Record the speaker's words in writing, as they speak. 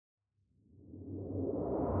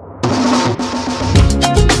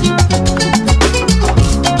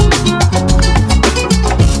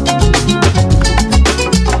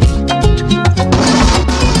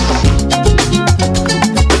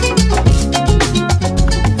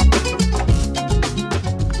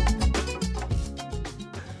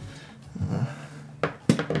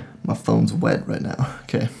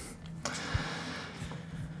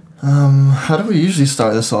How do we usually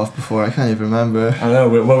start this off before? I can't even remember. I know,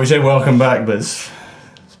 well, we say welcome back, but it's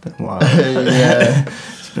been a while. Yeah.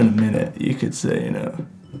 It's been a minute. You could say,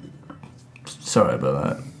 sorry about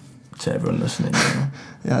that to everyone listening.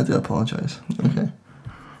 Yeah, I do apologise. Okay.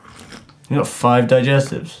 You got 5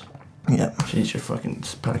 digestives? Yeah. Jeez, you're fucking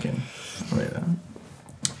packing. Right there.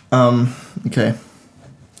 Okay.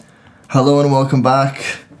 Hello and welcome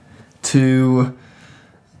back to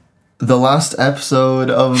the last episode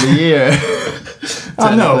of the year.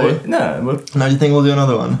 Oh, no. Now, do you think we'll do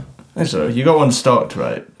another one? I think so. You got one stocked,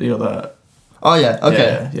 right? You got that. Oh, yeah.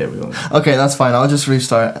 Okay. Yeah, we got that. Okay, that's fine. I'll just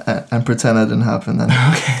restart and pretend it didn't happen then.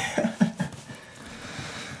 Okay.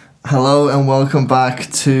 Hello and welcome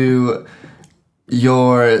back to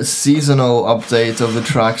your seasonal update of the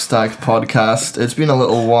Track Stack podcast. It's been a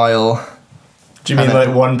little while. Do you mean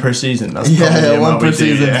like one per season? That's yeah, one per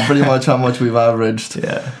season is pretty much how much we've averaged.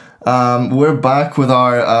 Yeah. We're back with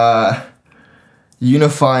our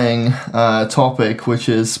unifying topic, which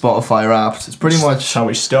is Spotify Wrapped. It's pretty much how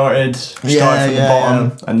we started. We started from the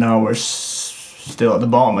bottom, and now we're still at the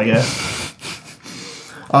bottom, I guess.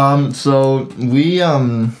 So we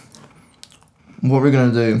what we're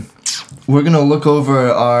gonna do? We're gonna look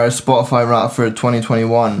over our Spotify Wrapped for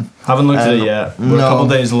 2021. Haven't looked at it yet. We're a couple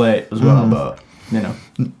days late as well, but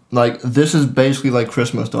like this is basically like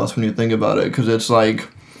Christmas to us when you think about it, because it's like.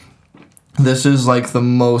 This is like the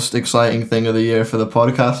most exciting thing of the year for the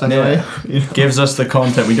podcast anyway. Yeah. Gives us the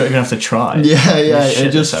content. We don't even have to try. Yeah,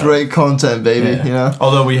 it's just straight content, baby, you know?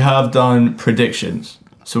 Although we have done predictions,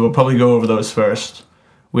 so we'll probably go over those first.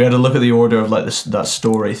 We had to look at the order of like that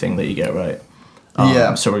story thing that you get, right?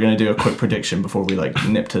 Yeah. So we're going to do a quick prediction before we like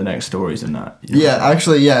nip to the next stories and that. Yeah.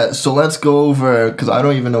 So let's go over, because I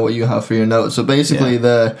don't even know what you have for your notes. So basically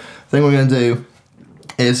the thing we're going to do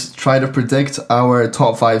is try to predict our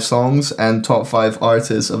top 5 songs and top 5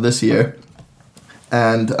 artists of this year,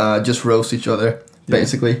 and just roast each other,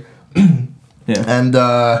 basically. Yeah. And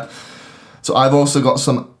so I've also got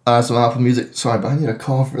some Apple Music. Sorry, but I need a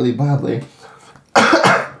cough really badly.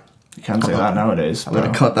 You can't say that nowadays. I'm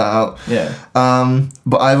gonna cut that out. Yeah.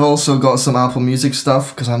 But I've also got some Apple Music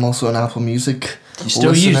stuff, because I'm also an Apple Music You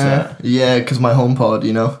still listener. use that? Yeah, because my HomePod,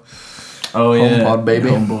 you know. Oh yeah. HomePod, baby.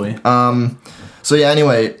 Homeboy. So yeah,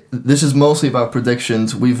 anyway, this is mostly about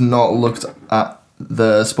predictions. We've not looked at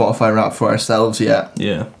the Spotify Wrapped for ourselves yet.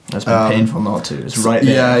 Yeah, that's been painful not to. It's right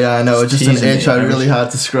there. Yeah, I know. It's just an itch I really had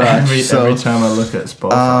to scratch. Every time I look at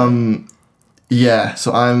Spotify. Yeah,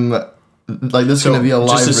 so I'm like, this is going to be a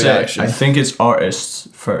live reaction. I think it's artists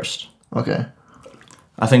first. Okay.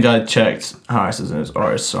 I think I checked artists and it's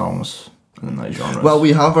artist songs and then like genres. Well,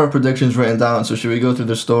 we have our predictions written down, so should we go through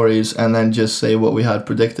the stories and then just say what we had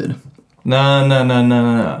predicted? No. I did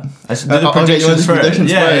the predictions first.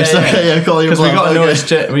 Yeah. Okay, yeah, call your bluff.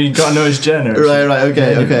 Because we got to know his genres. Right,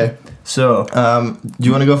 okay. So, do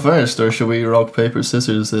you want to go first, or should we rock, paper,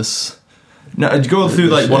 scissors this? No, go through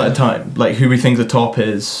like one at a time. Like who we think the top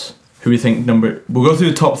is, who we think we'll go through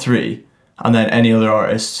the top 3, and then any other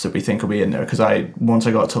artists that we think will be in there. Because once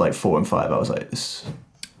I got to like 4 and 5, I was like, this.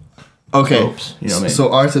 Okay. Oops, you know what I mean?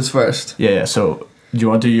 So artists first. Yeah. So, do you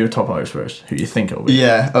want to do your top artists first? Who you think it will be?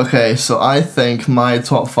 Yeah. Okay. So I think my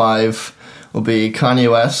top 5 will be Kanye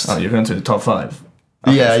West. Oh, you're going to the top 5.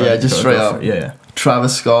 Okay, yeah, just straight up. Yeah.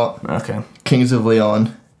 Travis Scott. Okay. Kings of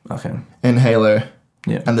Leon. Okay. Inhaler.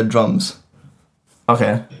 Yeah. And the drums.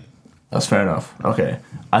 Okay. That's fair enough. Okay.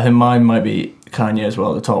 I think mine might be Kanye as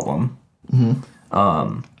well, the top one.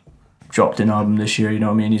 Mm-hmm. Dropped an album this year, you know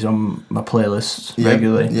what I mean? He's on my playlist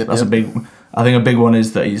regularly. That's a big... I think a big one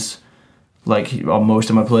is that he's like on most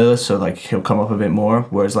of my playlists, so like he'll come up a bit more,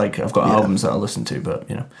 whereas like I've got albums that I listen to, but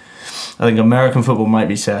I think American football might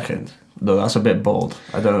be second, though that's a bit bold.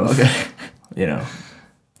 I don't know if,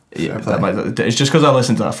 it's just because I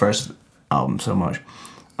listened to that first album so much.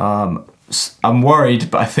 I'm worried,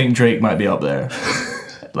 but I think Drake might be up there,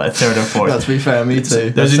 like 3rd or 4th. Let's be fair, me too.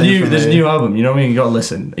 There's a new album, you know what I mean? You gotta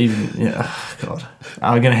listen. God,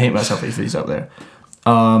 I'm gonna hate myself if he's up there.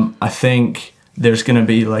 I think there's gonna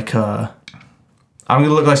be like I'm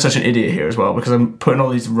gonna look like such an idiot here as well, because I'm putting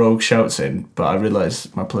all these rogue shouts in, but I realise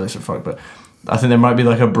my playlists are fucked. But I think there might be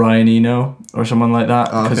like a Brian Eno or someone like that,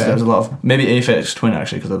 because there's a lot of, maybe Aphex Twin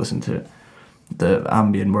actually, because I listened to the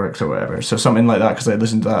ambient works or whatever, so something like that, because I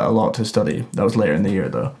listened to that a lot to study. That was later in the year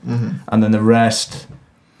though. And then the rest,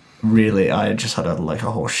 really, I just had a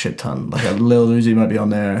whole shit ton. Like a Lil Uzi might be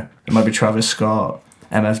on there, it might be Travis Scott,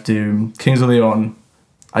 MF Doom, Kings of Leon.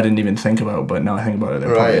 I didn't even think about, but now I think about it,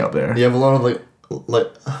 they're probably up there. You have a lot of like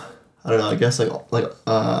I don't know, I guess like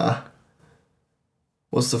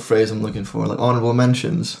what's the phrase I'm looking for? Like honorable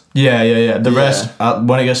mentions. Yeah. The Yeah. rest,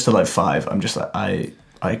 when it gets to like 5, I'm just like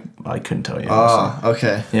I couldn't tell you. Ah,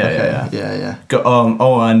 okay. Yeah, okay.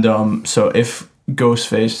 Yeah. So if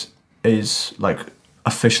Ghostface is like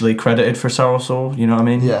officially credited for Sour Soul, you know what I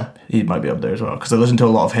mean? Yeah. He might be up there as well because I listen to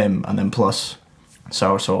a lot of him and then plus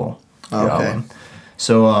Sour Soul. the Okay. album.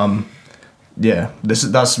 So yeah,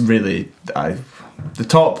 that's really the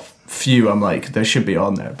top few. I'm like they should be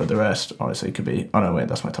on there, but the rest honestly could be. Oh no, wait,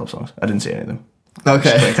 that's my top songs. I didn't see any of them.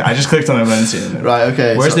 Okay. I just clicked on them and I didn't see them. Right.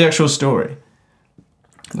 Okay. Where's the actual story?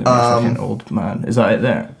 Like fucking old man. Is that it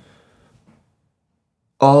there?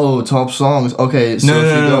 Oh, top songs. Okay, so No, if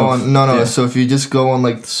you no, go no. on Yeah. so if you just go on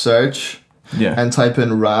like search Yeah. and type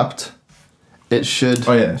in Wrapped, it should.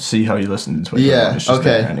 Oh yeah. See how you listen to it. Yeah. It's just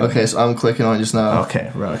Okay. there anyway. Okay. So I'm clicking on it just now.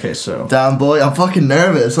 Okay. Right. Okay. So. Damn boy, I'm fucking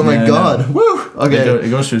nervous. Oh my Yeah, I god. Woo. Okay. It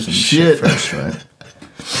goes through some Shit. shit first, right?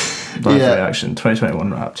 Bad Yeah. reaction.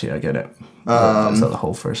 2021 Wrapped. Yeah, I get it. Is that the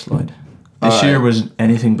whole first slide? This alright. year was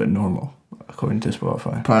anything but normal, according to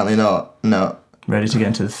Spotify. Apparently not. No. Ready to get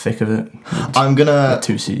into the thick of it? I'm gonna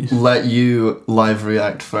 2 C's. let you live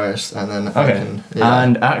react first, and then I Okay. can. Yeah.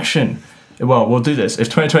 And action. Well, we'll do this. If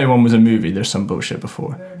 2021 was a movie, there's some bullshit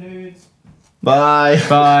before. Bye.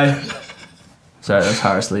 Bye. Sorry, that's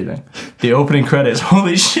Harris leaving. The opening credits.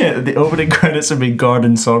 Holy shit! The opening credits have been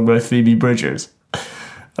Garden Song by Phoebe Bridgers.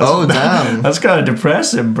 Oh damn. That's kind of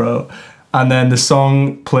depressing, bro. And then the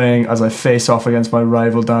song playing as I face off against my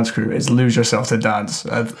rival dance crew is "Lose Yourself to Dance."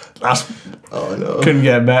 That's Oh no. couldn't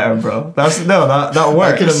get better, bro. That I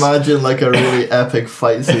works. can imagine like a really epic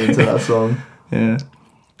fight scene to that song. Yeah.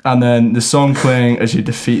 And then the song playing as you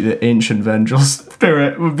defeat the ancient vengeful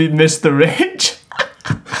spirit would be "Mr. Rage."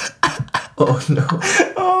 Oh no.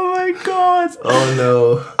 Oh my god. Oh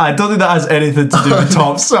no. I don't think that has anything to do with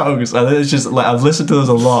top songs. I think it's just like I've listened to those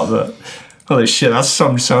a lot, but holy shit, that's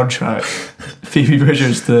some soundtrack. Phoebe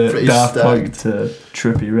Bridgers to Pretty Daft stacked. Punk to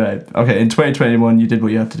Trippie Redd. Okay, in 2021 you did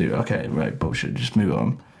what you had to do. Okay, right, bullshit. Just move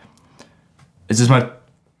on. Is this my?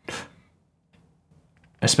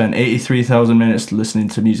 I spent 83,000 minutes listening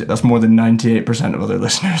to music. That's more than 98% of other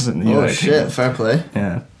listeners in the Oh United shit, Kingdom. fair play.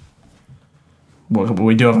 Yeah. Well,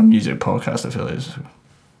 we do have a music podcast affiliate. So.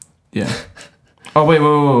 Yeah. Oh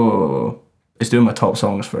wait. It's doing my top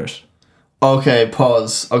songs first. Okay,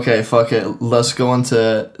 pause. Okay, fuck it. Let's go on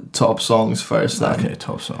to top songs first then. Okay,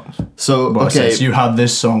 top songs. So, Well, okay, so you had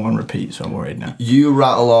this song on repeat, so I'm worried now. you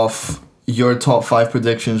rattle off your top 5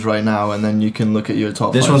 predictions right now, and then you can look at your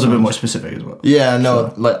top This 5 one's a bit songs. more specific as well. Yeah, no,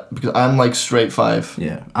 So- like, because I'm like straight 5.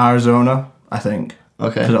 Yeah. Arizona, I think.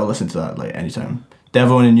 Okay. Because I'll listen to that like anytime.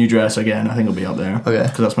 Devil in a New Dress, again, I think will be up there. Okay.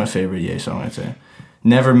 Because that's my favourite Ye song, I'd say.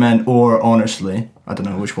 Never Meant or Honestly, I don't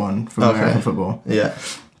know which one, from Okay. American Football. Yeah.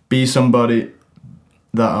 Be Somebody,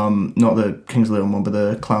 that not the Kings of Leon one, but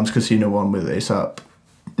the Clowns Casino one with ASAP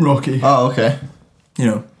Rocky. Oh, okay. You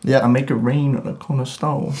know, Yeah. I make it rain on a corner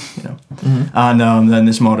stone. You know, Mhm. and then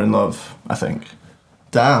This Modern Love. I think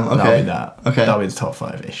Damn, that'll okay. be that. Okay. That'll be the top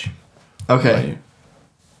 5-ish. What about Okay.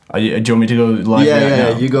 you? Do you want me to go live? Yeah, react yeah,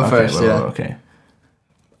 now? you go Okay, first, yeah. Okay.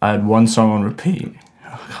 I had one song on repeat.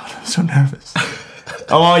 Oh god, I'm so nervous.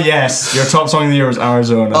 Oh yes, your top song of the year was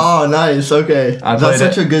Arizona. Oh, nice, okay. I That's played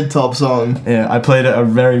such a good top song. Yeah, I played it a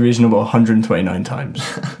very reasonable 129 times,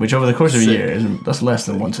 which over the course of a Sick. year that's less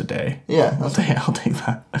than once a day. Yeah, that's I'll take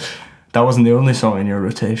that. That wasn't the only song in your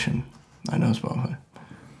rotation. I know Spotify.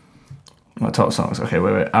 My top songs. Okay,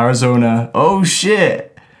 wait. Arizona. Oh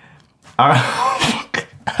shit.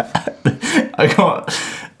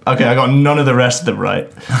 I got none of the rest of them right.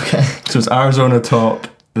 okay. So it's Arizona top,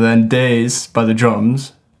 then Days by the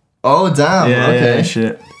Drums. Oh, damn, okay. Yeah,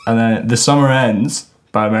 shit. And then The Summer Ends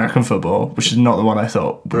by American Football, which is not the one I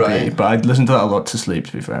thought would be, Right. but I'd listened to that a lot to sleep,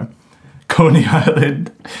 to be fair. Coney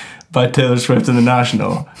Island by Taylor Swift and The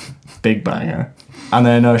National, big banger. And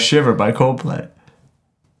then Shiver by Coldplay.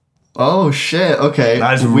 Oh, shit, okay.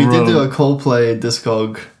 That's We did do rogue. a Coldplay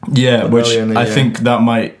discog. Yeah, which earlier in the I year. think that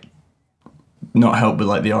might not help with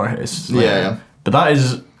like the artists. Like, Yeah. But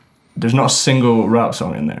there's not a single rap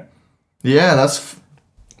song in there. Yeah, that's...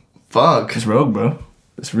 Fuck. It's rogue, bro.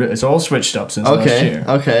 It's all switched up since last Okay, year.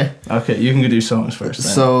 okay. Okay, you can go do songs first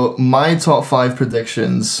then. So, my top 5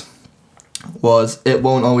 predictions was It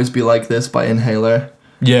Won't Always Be Like This by Inhaler.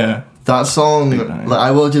 Yeah. That song, Big bang. like,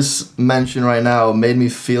 I will just mention right now, made me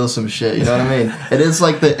feel some shit, you know what I mean? It is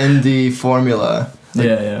like the indie formula,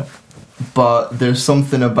 Yeah. but there's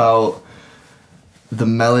something about the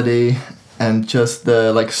melody and just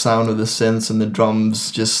the like sound of the synths and the drums,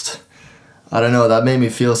 just, I don't know, that made me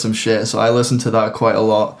feel some shit, so I listened to that quite a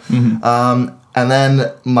lot. Mhm. And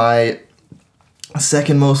then my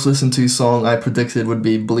Second most listened to song I predicted would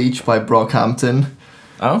be Bleach by Brockhampton.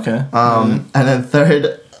 Oh, okay. And then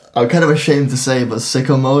third, I'm kind of ashamed to say, but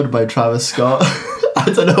Sicko Mode by Travis Scott. I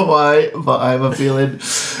don't know why, but I have a feeling.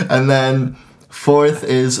 And then fourth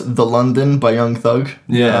is The London by Young Thug.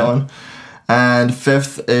 Yeah. That one. And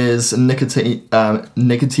fifth is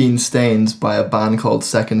Nicotine Stains by a band called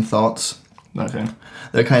Second Thoughts. Okay.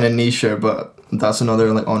 They're kind of nicher, but that's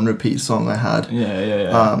another like on repeat song I had.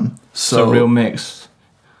 Yeah. So it's a real mix.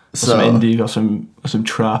 Got so some indie, got some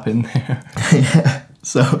trap in there. yeah.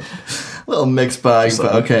 So little mixed bag, It's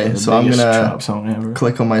but like okay. the So I'm biggest gonna trap song ever.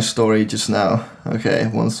 click on my story just now. Okay,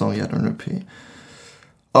 one song yet on repeat.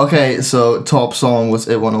 Okay, so top song was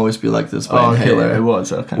 "It Won't Always Be Like This" by Oh, okay, Inhaler, it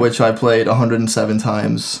was okay. which I played 107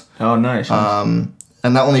 times. Oh, nice.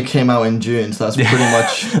 And that only came out in June, so that's pretty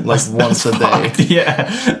much like once a day. Fucked, yeah.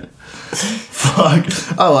 Fuck.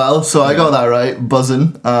 Oh well, so I got that right.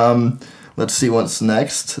 Buzzing. Let's see what's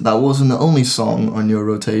next. That wasn't the only song on your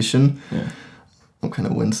rotation. Yeah. I'm kind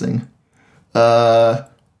of wincing.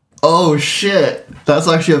 Oh shit! That's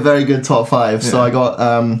actually a very good top five. So Yeah. I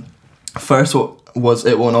got first was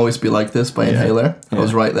 "It Won't Always Be Like This" by Inhaler. I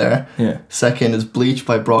was right there. Yeah. Second is "Bleach"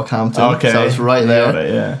 by Brockhampton. Okay. So I was right You there. got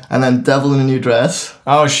it, yeah. And then "Devil in a New Dress"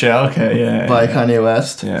 Oh shit. Okay. Yeah. by yeah. Kanye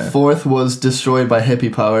West. Yeah. Fourth was "Destroyed by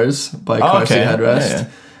Hippie Powers" by Oh, Car Seat okay. Headrest. Yeah, yeah.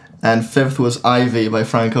 And fifth was "Ivy" by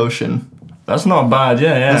Frank Ocean. That's not bad.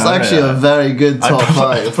 Yeah. Yeah. That's actually a very good top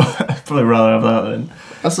five. I'd probably rather have that than.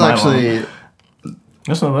 That's my actually.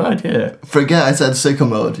 That's not bad. Yeah. Forget I said Sicko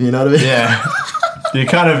Mode. You know what I mean? Yeah. You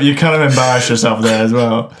kind of embarrassed yourself there as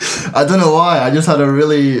well. I don't know why. I just had a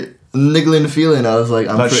really niggling feeling. I was like,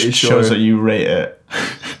 I'm That pretty sure. shows that you rate it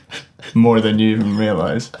more than you even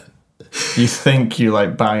realise. You think you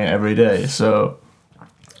like bang it every day, so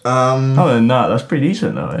other than that, that's pretty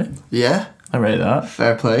decent though, eh? Yeah, I rate that.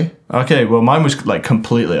 fair play. Okay, well mine was like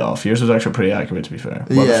completely off. Yours was actually pretty accurate to be fair.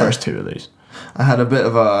 Well, the Yeah. first two at least. I had a bit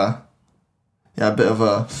of a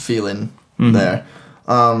feeling there.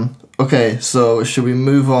 Okay, so should we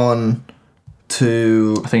move on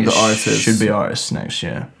to I think the it artists? should be artists next,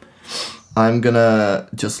 yeah. I'm gonna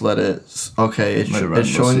just let it. Okay, Let it run, it's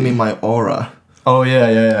we'll showing see. me my aura. Oh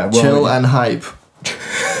yeah. Well, Chill and hype.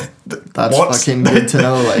 That's What? fucking good to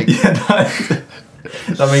know. Like, yeah,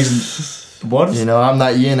 that means what? you know, I'm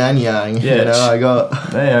that yin and yang. Yeah, You know, I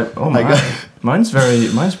got. Yeah. Oh my. Mine's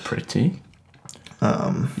pretty.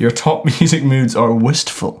 Your top music moods are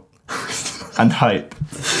wistful and hype.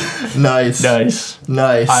 Nice.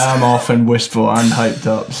 Nice. I am often wistful and hyped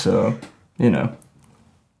up, so you know.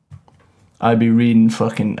 I'd be reading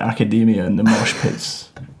fucking academia in the mosh pits.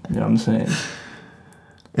 You know what I'm saying?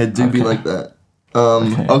 It do be Okay. like that.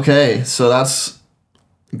 Okay, so that's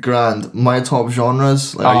grand. My top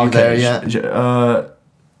genres. Like, are you there yet?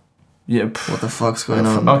 Yeah. What the fuck's going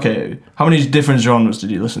on? Okay. How many different genres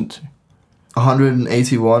did you listen to?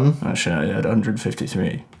 181. Oh shit, I had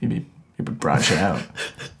 153. You'd be branching out.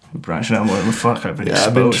 Branching out more than the fuck I've been Yeah,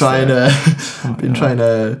 exposed I've been trying there. to, trying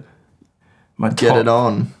to My get top- it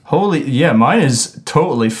on. Holy, yeah, mine is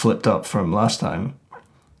totally flipped up from last time.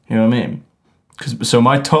 You know what I mean? So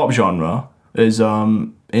my top genre is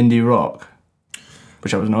indie rock,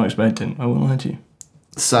 which I was not expecting. I won't lie to you.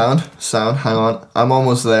 Sound. Hang on, I'm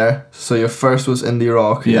almost there. So your first was indie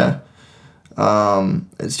rock. Yeah.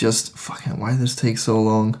 It's just fucking. Why does this take so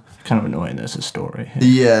long? Kind of annoying. There's a story.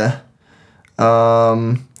 Yeah.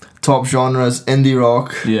 Top genres: indie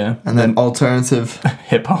rock. Yeah. And then alternative.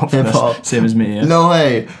 hip hop. Hip-hop. Same as me. Yeah. No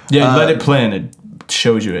way. Yeah, let it play and it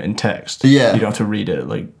shows you it in text. Yeah. You don't have to read it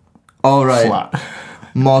like All right. flat.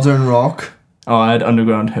 Modern rock. Oh, I had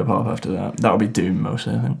underground hip hop after that. That would be Doom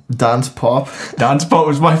mostly, I think. Dance pop. Dance pop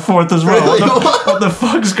was my fourth as well. Really? What the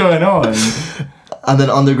fuck's going on? And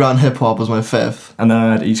then underground hip hop was my fifth. And then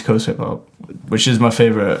I had East Coast hip hop, which is my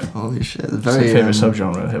favorite. Holy shit! It's my Very favorite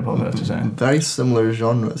subgenre of hip hop. I have to say. very similar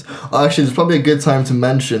genres. Actually, it's probably a good time to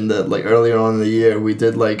mention that like earlier on in the year we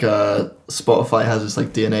did like Spotify has this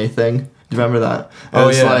like DNA thing. Do you remember that? Oh,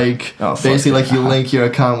 It's yeah. like Oh, fuck basically yeah. like you link your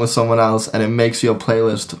account with someone else and it makes you a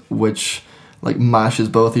playlist which like mashes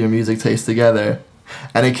both of your music tastes together.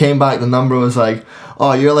 And it came back. The number was like,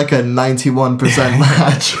 oh, you're like a 91%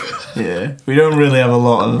 match. Yeah, we don't really have a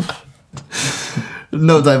lot of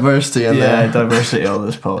No diversity in there. diversity on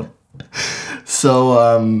this pod.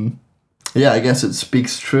 So yeah, I guess it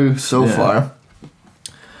speaks true so Yeah. far.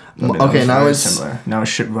 I mean, that Okay, was now very it's similar. Now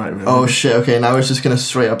it's shit right. Really. oh shit. Okay, now it's just gonna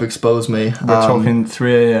straight up expose me. We're talking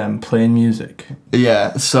 3 a.m. playing music.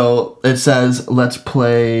 Yeah. So it says let's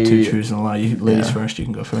play. To choose and a lie. You ladies Yeah. first. You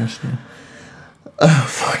can go first. Yeah.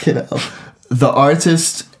 Fucking hell. The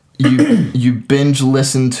artist you binge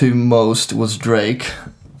listened to most was Drake.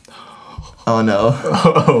 Oh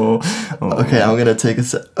no. Okay, I'm gonna take a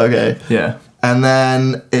okay. Yeah. And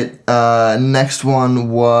then next one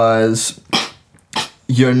was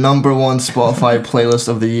your number one Spotify playlist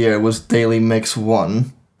of the year was Daily Mix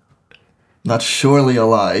 1. That's surely a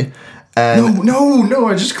lie. And No,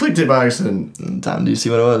 I just clicked it by accident. damn, do you see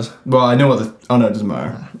what it was? Well, I know what oh no, it doesn't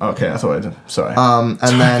matter. Okay, I thought I did. Sorry. And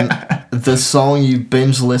then the song you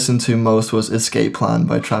binge listened to most was Escape Plan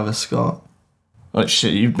by Travis Scott. Oh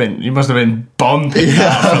shit, you must have been bumping Yeah,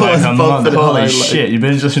 that for I was like a month. bumping it Holy hard, shit, you've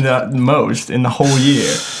been listening to that most in the whole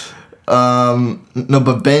year. No,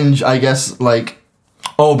 but binge, I guess, like,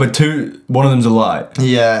 Oh, but one of them's a lie.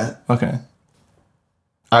 yeah, Okay.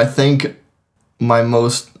 I think my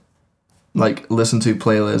most like listened to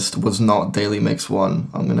playlist was not Daily Mix 1.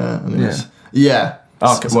 I'm gonna yeah.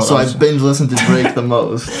 Okay, well, so I binge listened to Drake the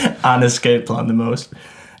most. And Escape Plan the most.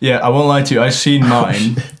 Yeah, I won't lie to you. I've seen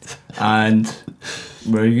mine, and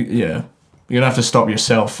you're gonna have to stop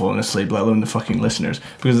yourself falling asleep, let alone the fucking listeners,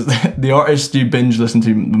 because the artist you binge listened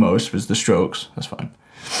to the most was The Strokes. That's fine.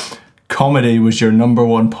 Comedy was your number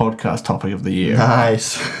one podcast topic of the year.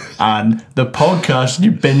 Nice. And the podcast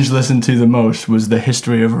you binge listened to the most was The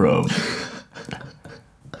History of Rome.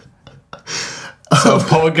 So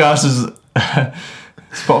podcast is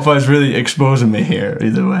Spotify's really exposing me here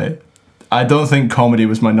either way. I don't think comedy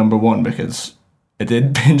was my number one because I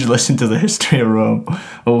did binge listen to The History of Rome.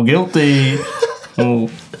 Oh, guilty.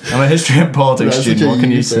 Oh, I'm a history and politics student. What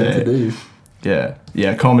can you say?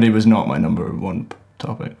 Yeah, comedy was not my number one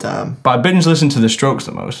topic. Damn. But I binge listened to The Strokes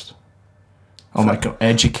the most. Oh my god,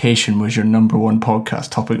 education was your number one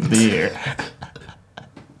podcast topic of the year.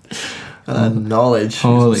 Knowledge.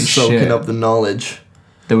 Holy soaking shit. up the knowledge.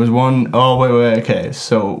 There was one, wait, okay.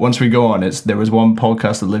 So once we go on, there was one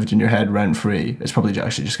podcast that lived in your head rent free. It's probably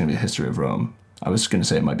actually just going to be The History of Rome. I was going to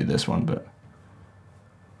say it might be this one, but...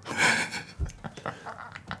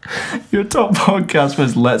 Your top podcast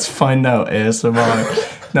was Let's Find Out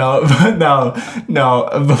ASMR.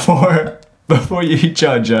 No, before you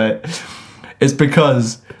judge, right? It's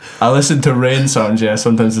because I listen to rain sounds,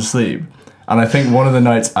 sometimes to sleep. And I think one of the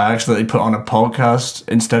nights I accidentally put on a podcast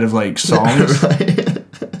instead of like songs. Right.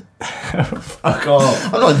 Fuck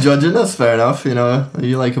off. I'm not judging, that's fair enough, you know.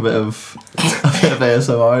 You like a bit of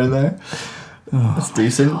ASMR in there. That's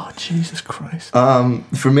decent. Oh, Jesus Christ.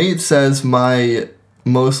 For me, it says my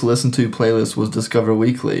most listened to playlist was Discover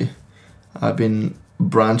Weekly. I've been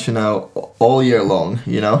branching out all year long,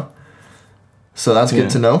 you know? So that's good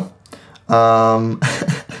to know.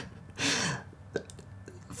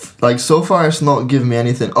 Like, so far it's not giving me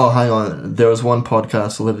anything. Oh, hang on. There was one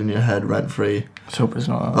podcast that lived in your head rent free. Let's hope it's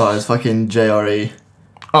not. Oh, it's fucking JRE.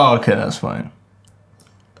 Oh, okay, that's fine.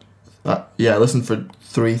 Yeah, I listened for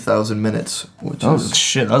 3,000 minutes, which is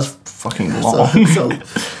shit. That's fucking long.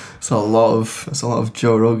 it's a lot of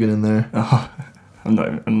Joe Rogan in there. Oh, I'm not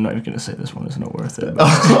even gonna say this one is not worth it.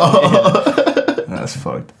 But that's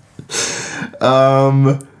fucked.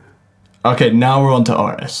 Okay, now we're on to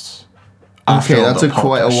artists. Okay, that took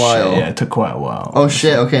quite a while. Yeah, it took quite a while. Oh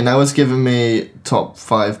shit! Okay, now it's giving me top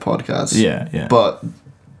 5 podcasts. Yeah. But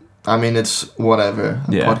I mean, it's whatever.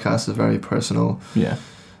 A Yeah. podcast is very personal. Yeah.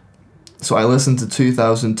 So I listened to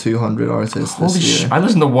 2,200 artists Holy this year. shit! I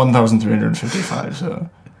listened to 1,355. So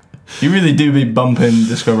you really do be bumping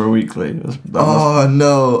Discover Weekly. Oh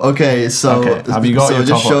no! Okay, so have you got so your it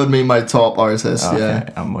just top showed me my top artists. Okay, Yeah.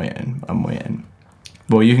 I'm waiting.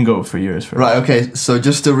 Well, you can go for yours first. Right. Okay. So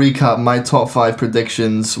just to recap, my top 5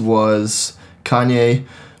 predictions was Kanye,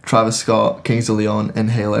 Travis Scott, Kings of Leon,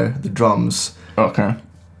 Inhaler, The Drums. Okay.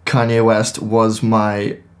 Kanye West was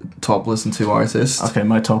my top listened to artist. Okay,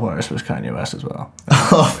 my top artist was Kanye West as well.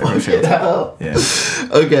 Oh, Yeah.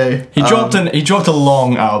 okay. He dropped a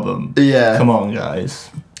long album. Yeah. Come on, guys.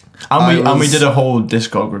 And we did a whole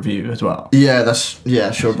Discog review as well. Yeah,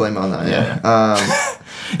 sure, blame it on that. Yeah.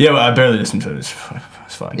 Yeah, but I barely listened to it. It's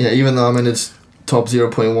fine. Yeah, even though I'm in its top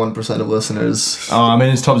 0.1% of listeners. Oh, I'm in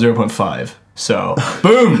its top 0.5. So,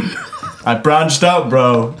 boom! I branched out,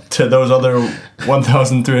 bro, to those other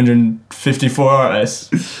 1,354 artists.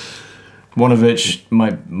 One of which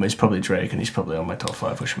is probably Drake, and he's probably on my top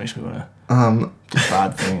 5, which makes me want to do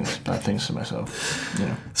bad things to myself. You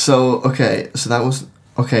know. So that was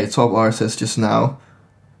top artist just now.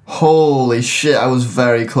 Holy shit, I was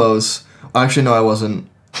very close. Actually, no, I wasn't.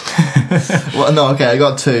 Well, no, okay, I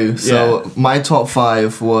got 2. So my top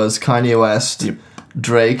 5 was Kanye West,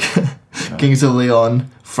 Drake, Kings of Leon,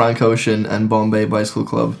 Frank Ocean, and Bombay Bicycle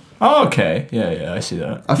Club. Oh, okay. Yeah, I see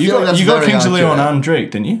that. I feel like that's you got very Kings of Leon accurate. and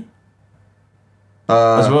Drake, didn't you?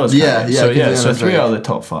 as well as Kanye. Yeah, So Kings of Leon so and 3 Drake. out of the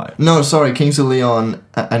top 5. No, sorry, Kings of Leon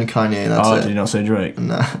and Kanye. That's Oh, it. did you not say Drake?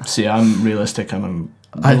 Nah. See, I'm realistic and I'm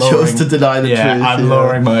I chose to deny the truth. I'm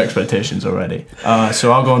lowering my expectations already.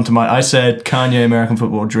 So I'll go on to I said Kanye, American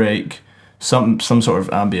Football, Drake, some sort of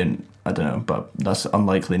ambient. I don't know, but that's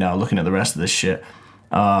unlikely now. Looking at the rest of this shit,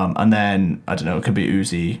 and then I don't know. It could be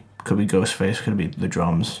Uzi, could be Ghostface, could be the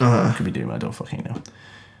drums, could be Doom. I don't fucking know.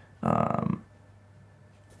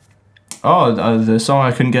 The song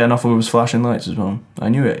I couldn't get enough of was Flashing Lights as well. I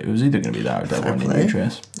knew it. It was either going to be that or that one in play.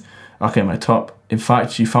 Dress. Okay, my top. In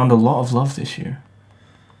fact, you found a lot of love this year.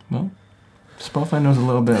 Well, Spotify knows a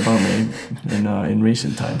little bit about me in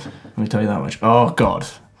recent times. Let me tell you that much. Oh God.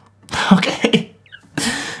 Okay.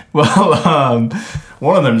 Well,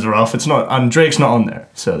 one of them's rough. It's not, and Drake's not on there,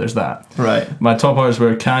 so there's that. Right. My top artists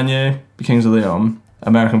were Kanye, Kings of Leon,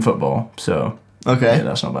 American Football. So Okay. yeah,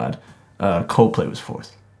 that's not bad. Coldplay was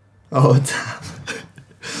 4th. Oh damn.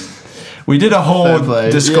 We did a whole Fair play.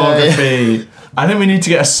 discography. Yeah. I think we need to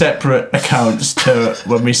get a separate accounts to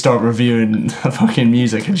when we start reviewing fucking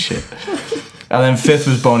music and shit. And then 5th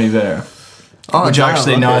was Bon Iver. Oh, Which damn,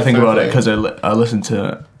 actually, now okay, I think fair about it, play. because I listen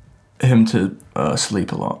to him to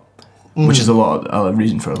sleep a lot. Which is a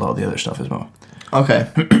reason for a lot of the other stuff as well. Okay.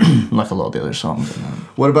 Like a lot of the other songs.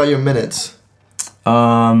 What about your minutes?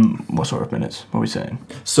 What sort of minutes? What are we saying?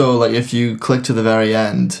 So like if you click to the very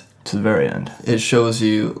end, To the very end. it shows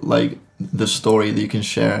you like the story that you can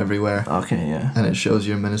share everywhere, Okay, yeah. and it shows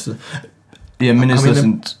your minutes. Yeah, minutes I mean,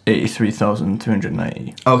 listened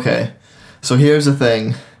 83,390. Okay, so here's the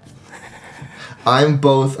thing. I'm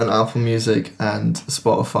both an Apple Music and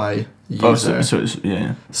Spotify user. Oh, so it's,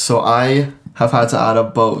 yeah. So I have had to add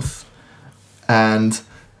up both, and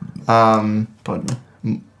Pardon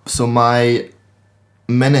me. so my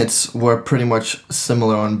minutes were pretty much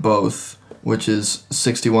similar on both, which is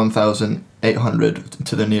 61,800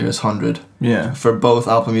 to the nearest 100 Yeah, for both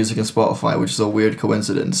Apple Music and Spotify, which is a weird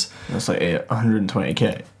coincidence. that's like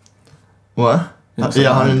 120k. What? That's Yeah,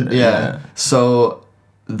 like 100, yeah. So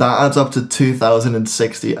that adds up to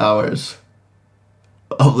 2,060 hours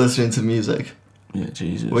of listening to music, Yeah,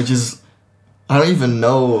 Jesus. which is, I don't even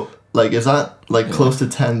know, like, is that like Yeah. close to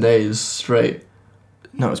 10 days straight?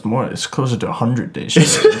 No, it's more. It's closer to 100 days.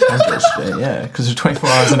 Straight. Yeah, because there's 24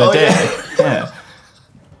 hours in a Oh, day. yeah. Yeah.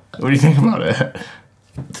 What do you think about it?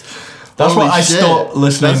 That's Holy why I shit. stop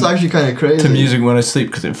listening That's actually kind of crazy. to music when I sleep,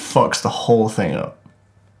 because it fucks the whole thing up.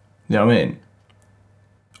 You know what I mean?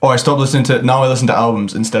 Or I stop listening to. Now I listen to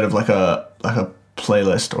albums instead of like a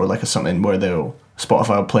playlist or like a something where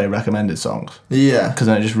Spotify will play recommended songs, Yeah. because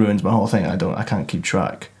then it just ruins my whole thing. I can't keep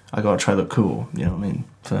track. I gotta try to look cool. You know what I mean?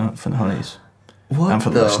 For the honeys What and for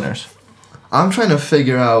the listeners. I'm trying to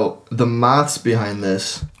figure out the maths behind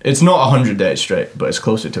this. It's not 100 days straight, but it's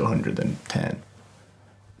closer to 100 than 10.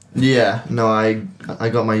 Yeah, no, I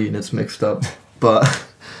got my units mixed up. But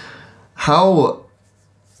how,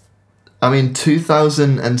 I mean,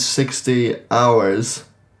 2,060 hours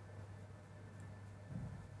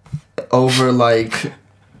over like,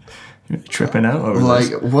 You're tripping out over like,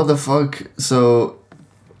 this. what the fuck? So,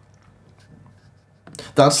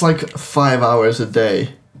 that's like 5 hours a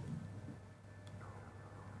day.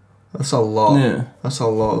 That's a lot. Yeah. That's a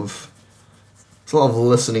lot of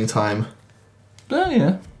listening time. Well,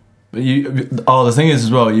 yeah. But the thing is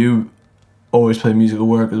as well, you always play music at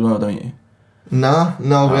work as well, don't you? No, we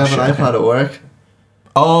Oh, have shit, an iPad okay. at work.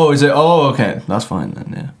 Oh, is it? Oh, okay. That's fine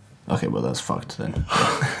then, yeah. Okay, well, that's fucked then.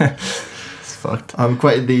 It's fucked. I'm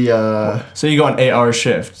quite the So you got an 8-hour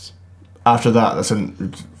shift. After that,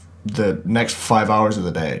 the next 5 hours of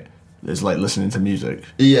the day is like listening to music.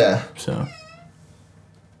 yeah. So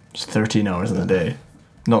it's 13 hours in the day.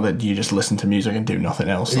 Not that you just listen to music and do nothing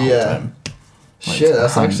else all the Yeah. time. Like, Shit,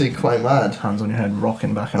 that's hand- actually quite mad. Hands on your head,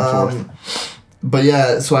 rocking back and forth. But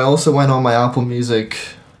yeah, so I also went on my Apple Music.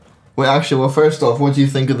 Wait, actually, well, first off, what do you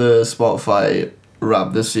think of the Spotify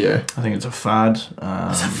rap this year? I think it's a fad.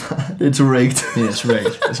 It's rigged. Yeah, it's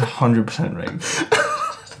rigged. It's 100% rigged.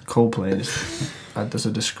 Coldplay is that's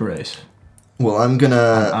a disgrace. Well, I'm I'm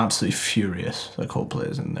gonna. absolutely furious that Coldplay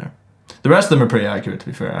is in there. The rest of them are pretty accurate, to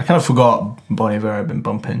be fair. I kind of forgot Bon Iver had been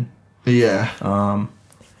bumping. Yeah.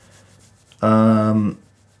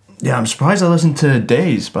 Yeah, I'm surprised I listened to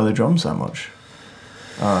Days by the Drums that much.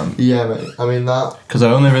 Yeah, mate. I mean, that. Because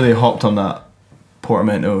I only really hopped on that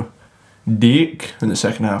Portamento Dick in the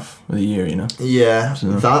second half of the year, you know? Yeah.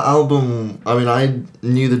 So- That album. I mean, I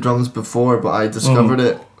knew the drums before, but I discovered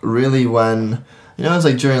it really when. You know, it was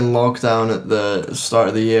like during lockdown at the start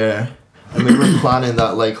of the year. And we were planning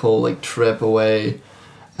that like whole like trip away.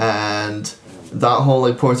 And that whole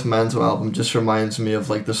like Portamento album just reminds me of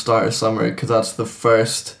like the start of summer, because that's the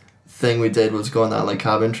first thing we did was go on that like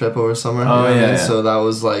cabin trip over summer. Oh, you know what I yeah, mean? yeah. So that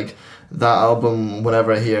was like that album.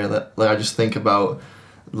 Whenever I hear that, like I just think about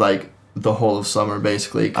like the whole of summer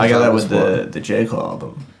basically. 'Cause I got that was with the J Cole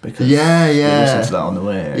album because Yeah, we yeah. listened to that on the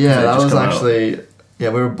way. 'cause Yeah, it that just was come out. actually we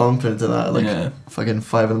were bumping to that like Yeah. fucking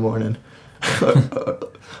 5 a.m.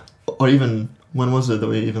 or even when was it that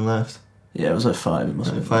we even left? Yeah, it was like 5. It must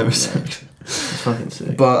have been 5 or yeah. 6. It's fucking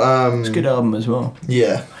sick. But It's a good album as well.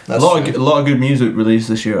 yeah, A lot of good music released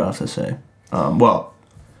this year, I have to say. Well,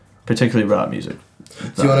 particularly rap music.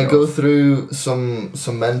 Do you want to go through some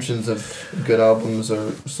mentions of good albums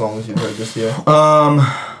or songs you've heard this year?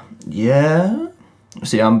 Yeah.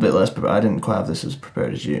 See, I'm a bit less prepared. I didn't quite have this as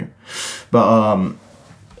prepared as you. But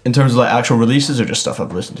in terms of like actual releases or just stuff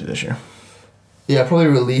I've listened to this year? Yeah, probably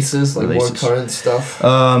releases, like Releases. more current stuff.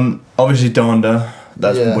 Obviously Donda.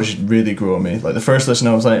 That's Yeah. which really grew on me. Like the first listen,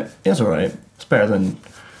 I was like, yeah, it's alright. It's better than.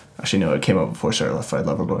 Actually, no, it came out before Certified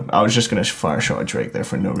Lover Boy. I was just gonna fire a shot at Drake there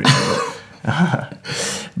for no reason,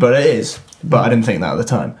 but it is. But I didn't think that at the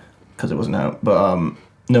time because it wasn't out. But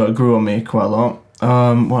no, it grew on me quite a lot.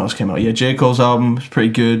 What else came out? Yeah, J Cole's album was pretty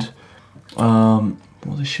good.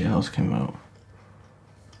 What the shit else came out?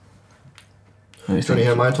 Do you want to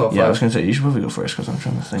hear my top 5? Yeah, I was gonna say you should probably go first because I'm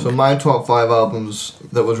trying to think. So my top 5 albums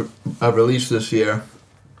that was released this year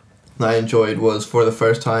that I enjoyed was For the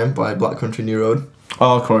First Time by Black Country New Road,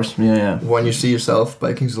 Oh, of course. Yeah, yeah. When You See Yourself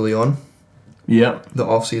by Kings of Leon, Yeah. The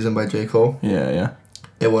Off Season by J. Cole, Yeah, yeah.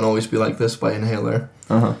 It Won't Always Be Like This by Inhaler,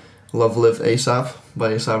 Uh-huh. Love Live ASAP by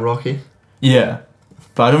A$AP Rocky. Yeah.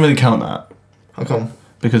 But I don't really count that How come?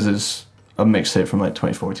 because it's a mixtape from like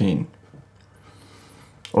 2014.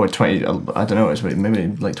 Or 20, I don't know, it's maybe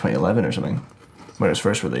like 2011 or something when it was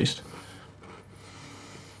first released.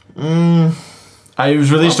 It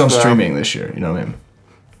was released on Okay. streaming this year, you know what I mean?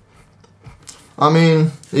 I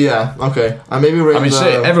mean, yeah, okay. I maybe rate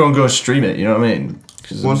Shit, everyone go stream it, you know what I mean?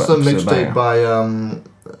 'Cause it's what's a the ba- it's a banger. mixtape by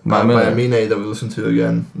Matt by Miller. Amine that we listened to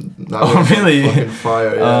again? That Oh, was really? Fucking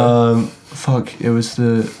fire, yeah. Fuck, it was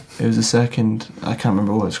the second, I can't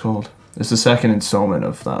remember what it's called. It's the second installment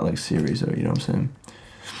of that like series, or you know what I'm saying?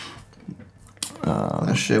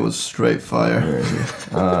 That shit was straight fire. Where is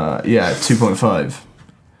it? Yeah, 2.5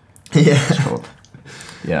 Yeah. it's called.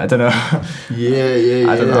 Yeah, I don't know.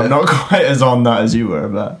 Yeah. I don't know. I'm not quite as on that as you were,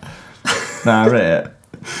 but nah, I rate it.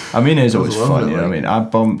 I mean, it's I was always loving fun, it, you know what I like- mean? I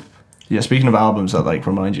bump. Yeah, speaking of albums that like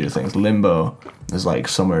remind you of things, Limbo is like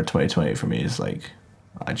summer 2020 for me. Is like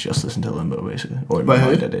I just listened to Limbo basically, or in By my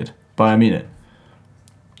who? mind I did. But I mean it.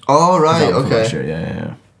 Oh right, His album from last okay. year,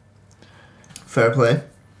 yeah. Fair play.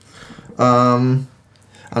 I'm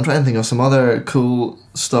trying to think of some other cool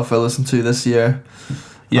stuff I listened to this year.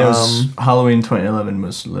 Yeah, it was Halloween 2011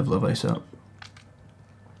 was Live Love A$AP.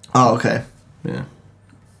 Oh, okay. Yeah.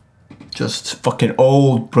 Just Fucking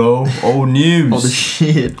old, bro. Old news. all the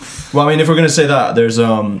shit. Well, I mean, if we're gonna say that, there's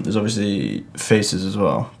obviously Faces as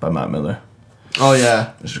well by Matt Miller. Oh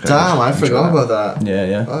yeah. Which is quite Damn, good. I Enjoy forgot that. about that. Yeah,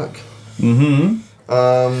 yeah. Fuck.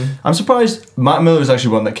 Mm-hmm. I'm surprised Matt Miller was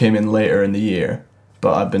actually one that came in later in the year,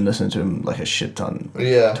 but I've been listening to him like a shit ton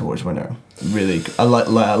Yeah. towards winter. Really, I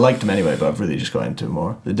liked him anyway, but I've really just got into him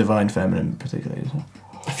more. The Divine Feminine, particularly. So.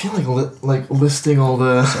 I feel like listing all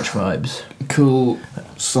the Such vibes. cool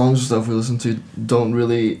songs and stuff we listen to don't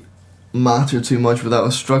really matter too much without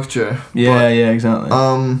a structure. Yeah, yeah, exactly.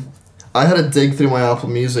 I had to dig through my Apple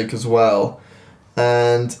Music as well,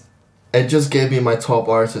 and it just gave me my top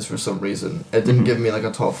artists for some reason. It didn't give me like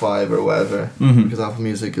a top 5 or whatever, because Apple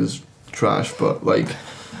Music is trash. But like,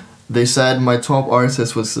 they said my top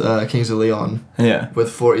artist was Kings of Leon Yeah.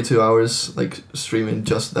 with 42 hours like streaming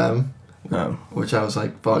just them, No. which I was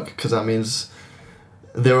like fuck, because that means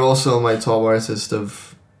they're also my top artist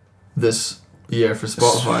of this year for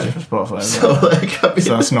Spotify. For Spotify. So like, I mean,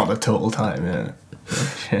 So that's not the total time, yeah.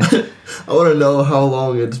 I want to know how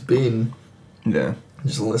long it's been Yeah.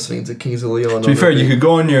 just listening to Kings of Leon. To be fair, you could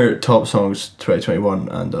go on your top songs 2021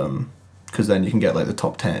 and because then you can get like the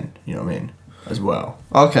top 10, you know what I mean, as well.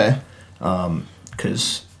 Okay.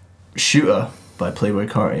 Because Shooter by Playboy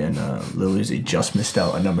Carti and Lil Uzi just missed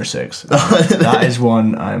out on number 6. That is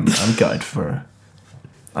one I'm gutted for.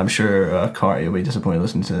 I'm sure Carti will be disappointed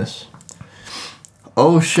listening to this.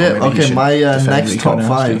 Oh shit. Or maybe he Okay, should my defend next Rico top now,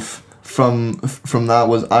 5 from that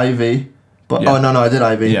was Ivy. But Yeah. oh no, I did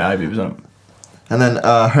Ivy. Yeah, Ivy was up. And then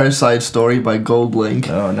Her Side Story by Goldlink.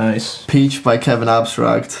 Oh, nice. Peach by Kevin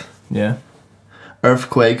Abstract. Yeah.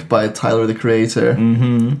 Earthquake by Tyler the Creator.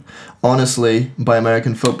 Mm-hmm. Honestly by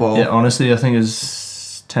American Football. Yeah, honestly, I think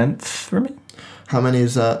is 10th for me. How many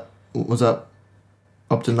is that? Was that?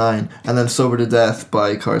 up to 9, and then Sober to Death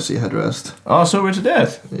by Car Seat Headrest. Oh, Sober to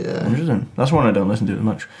Death. Yeah. Interesting. That's one I don't listen to as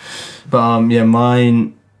much. But yeah,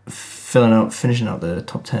 mine finishing out the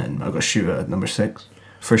top 10. I've got Shooter at number 6.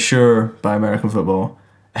 For Sure by American Football.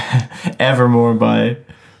 Evermore by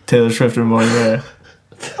Taylor Swift and Bon Iver.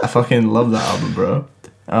 I fucking love that album, bro.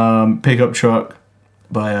 Pickup Truck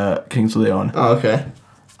by Kings of Leon. Oh, okay.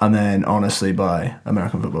 And then Honestly by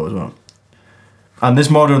American Football as well. And This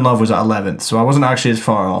Modern Love was at 11th, so I wasn't actually as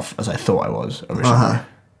far off as I thought I was originally.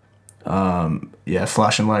 Yeah,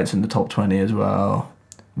 Flashing Lights in the top 20 as well.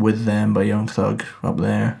 With Them by Young Thug up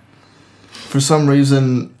there. For some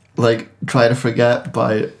reason, like, Try to Forget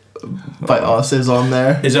by Us is on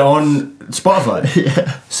there. Is it on Spotify?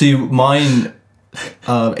 Yeah. See, mine,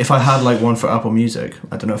 if I had like one for Apple Music,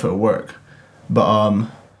 I don't know if it would work, but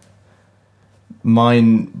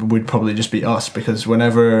mine would probably just be Us, because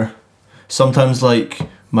whenever, sometimes like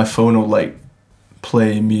my phone will like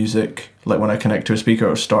play music, like when I connect to a speaker,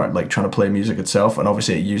 or start like trying to play music itself, and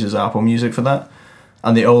obviously it uses Apple Music for that,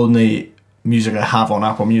 and the only music I have on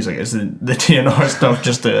Apple Music is the TNR stuff,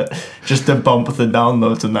 just to bump the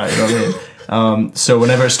downloads and that, you know what I mean? So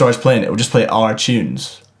whenever it starts playing, it will just play our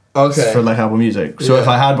tunes. Okay. For like Apple Music. So Yeah. if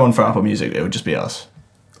I had one for Apple Music, it would just be Us.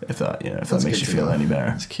 If that, if That's that makes good you to feel know. any better.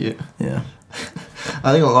 That's cute. Yeah.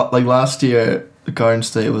 I think like last year, Garden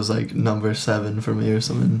State was like number 7 for me or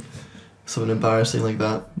something embarrassing like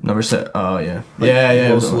that. Number 6. Oh yeah. Like, Yeah.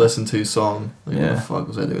 Most listened to song. Like, Yeah. What the fuck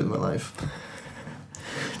was I doing with my life?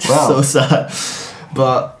 Wow. So sad.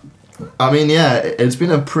 But I mean, yeah, it's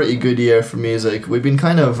been a pretty good year for music. We've been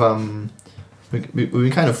kind of we've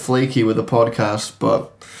been kind of flaky with the podcast,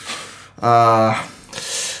 but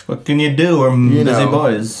What can you do? We're You busy know.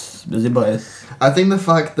 boys. Busy boys. I think the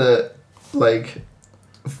fact that like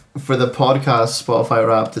for the podcast Spotify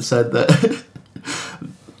Wrapped, it said that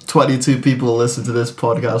 22 people listen to this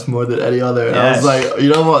podcast more than any other. And I was Yes. like, you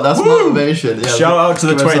know what? That's Woo! motivation. Yeah, Shout out to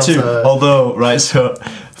the give ourselves 22. a- Although, right, so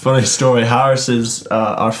funny story. Harris is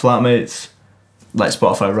our flatmates, like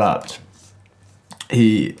Spotify Wrapped.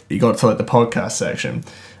 He got to like the podcast section,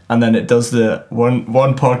 and then it does the one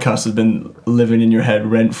podcast has been living in your head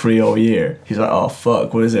rent free all year. He's like, oh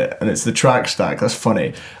fuck, what is it? And it's the track stack. That's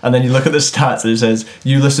funny. And then you look at the stats and it says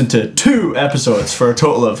you listen to 2 episodes for a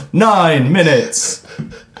total of 9 minutes.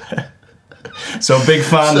 So big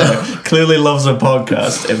fan there. Clearly loves a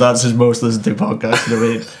podcast. If that's his most listened to podcast in the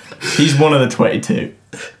week, he's one of the 22.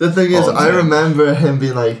 The thing is, Oh, I man. remember him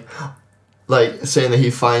being like saying that he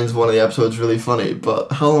finds one of the episodes really funny,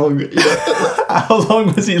 but how long? How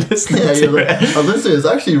long was he listening Yeah, to you're like, it? I'm listening. It's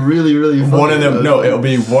actually really, really funny. One of them, no, it'll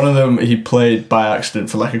be one of them he played by accident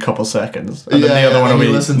for like a couple seconds. And then Yeah, the other yeah, one and will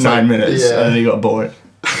he be listened to 9 it, minutes. yeah. And then he got bored.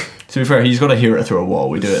 To be fair, he's got to hear it through a wall.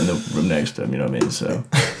 We do it in the room next to him, you know what I mean? So,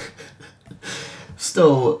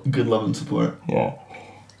 Still good love and support. yeah.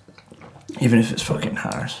 Even if it's fucking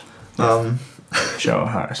Harris. Shout out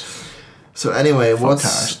Harris. So anyway, Fuck what's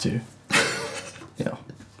Harris too. Yeah.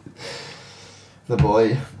 the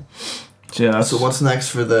boy? So yeah, that's... So what's next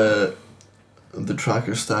for the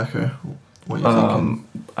tracker stacker? What are you thinking?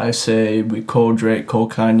 I say we call Drake, call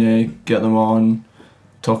Kanye, get them on,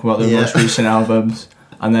 talk about their Yeah. most recent albums,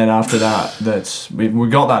 and then after that, we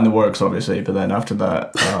got that in the works obviously, but then after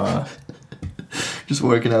that, Just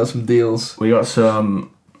working out some deals. we got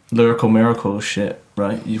some Lyrical Miracles shit,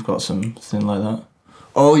 right? You've got something like that.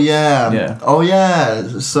 Oh yeah. Yeah. Oh yeah.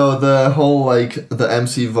 So the whole like the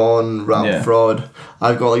MC Vaughn rap Yeah. fraud.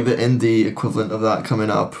 I've got like the indie equivalent of that coming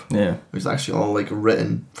up. Yeah. It's actually all like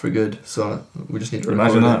written for good. So we just need to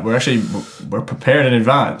Imagine record that. We're prepared in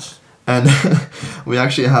advance. it. And we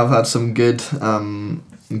actually have had some good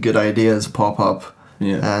ideas pop up.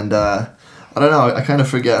 Yeah. And I don't know. I kind of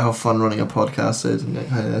forget how fun running a podcast is. I'm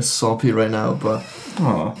kind of soppy right now, but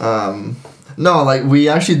Oh. no, like we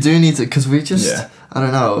actually do need to, because we just Yeah. I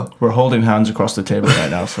don't know. We're holding hands across the table right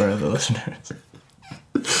now for the listeners.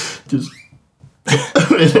 Just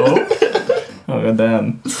Oh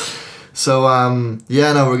goddamn. So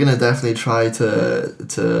yeah, no, we're gonna definitely try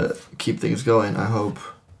to keep things going. I hope.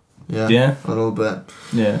 Yeah. Yeah. A little bit.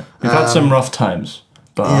 Yeah. We've had some rough times,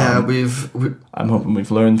 but Yeah, we I'm hoping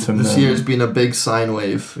we've learned from this them. year's been a big sine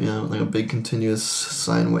wave. You know, like a big continuous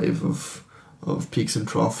sine wave of peaks and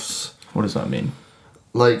troughs. What does that mean?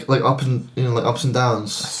 Like up and like ups and A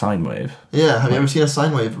downs. sine wave. Yeah. Have you ever seen a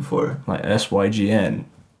sine wave before? Like SYGN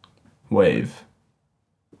wave.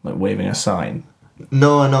 Like waving a sign.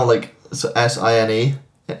 No, like so SINE.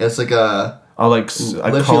 It's like a Oh, like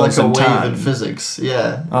literally like a wave tan. in physics.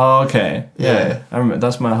 Yeah. Oh, okay. Yeah. Yeah. I remember.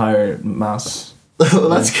 That's my higher mass. Well,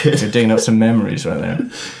 that's You're good. digging up some memories right there.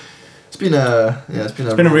 been a It's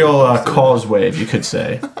been a real cause wave, you could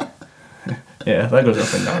say. Yeah, that goes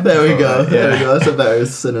up and down. There we go. Yeah. There we go. That's a better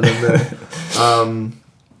synonym there.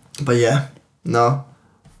 But yeah, no,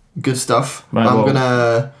 good stuff. Right, I'm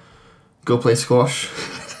gonna go play squash.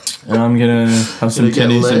 And I'm gonna have some Gonna get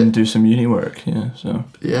kiddies lit. and do some uni work. Yeah. So.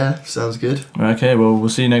 Yeah, sounds good. Okay. Well, we'll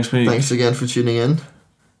see you next week. Thanks again for tuning in.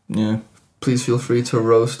 Yeah. Please feel free to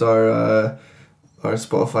roast our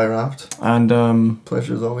Spotify Wrapped. And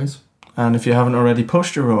Pleasure as always. And if you haven't already,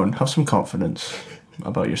 post your own. Have some confidence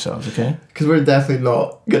about yourselves, okay? Because we're definitely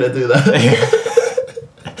not gonna do that.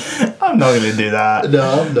 I'm not gonna do that.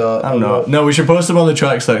 No, I'm not. I'm not. No, we should post them on the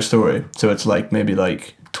Track Stack story. So it's like maybe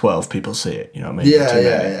like 12 people see it. You know, maybe Yeah, too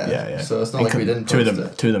yeah, many. yeah. So it's not like we didn't two of post them.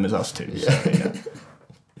 it. Two of them is us too. Yeah. So,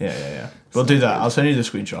 yeah. We'll do that. I'll send you the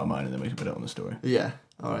screenshot of mine, and then we can put it on the story. Yeah.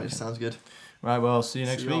 All right. Sounds good. Right. Well, see you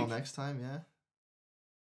next See you week. all next time. Yeah.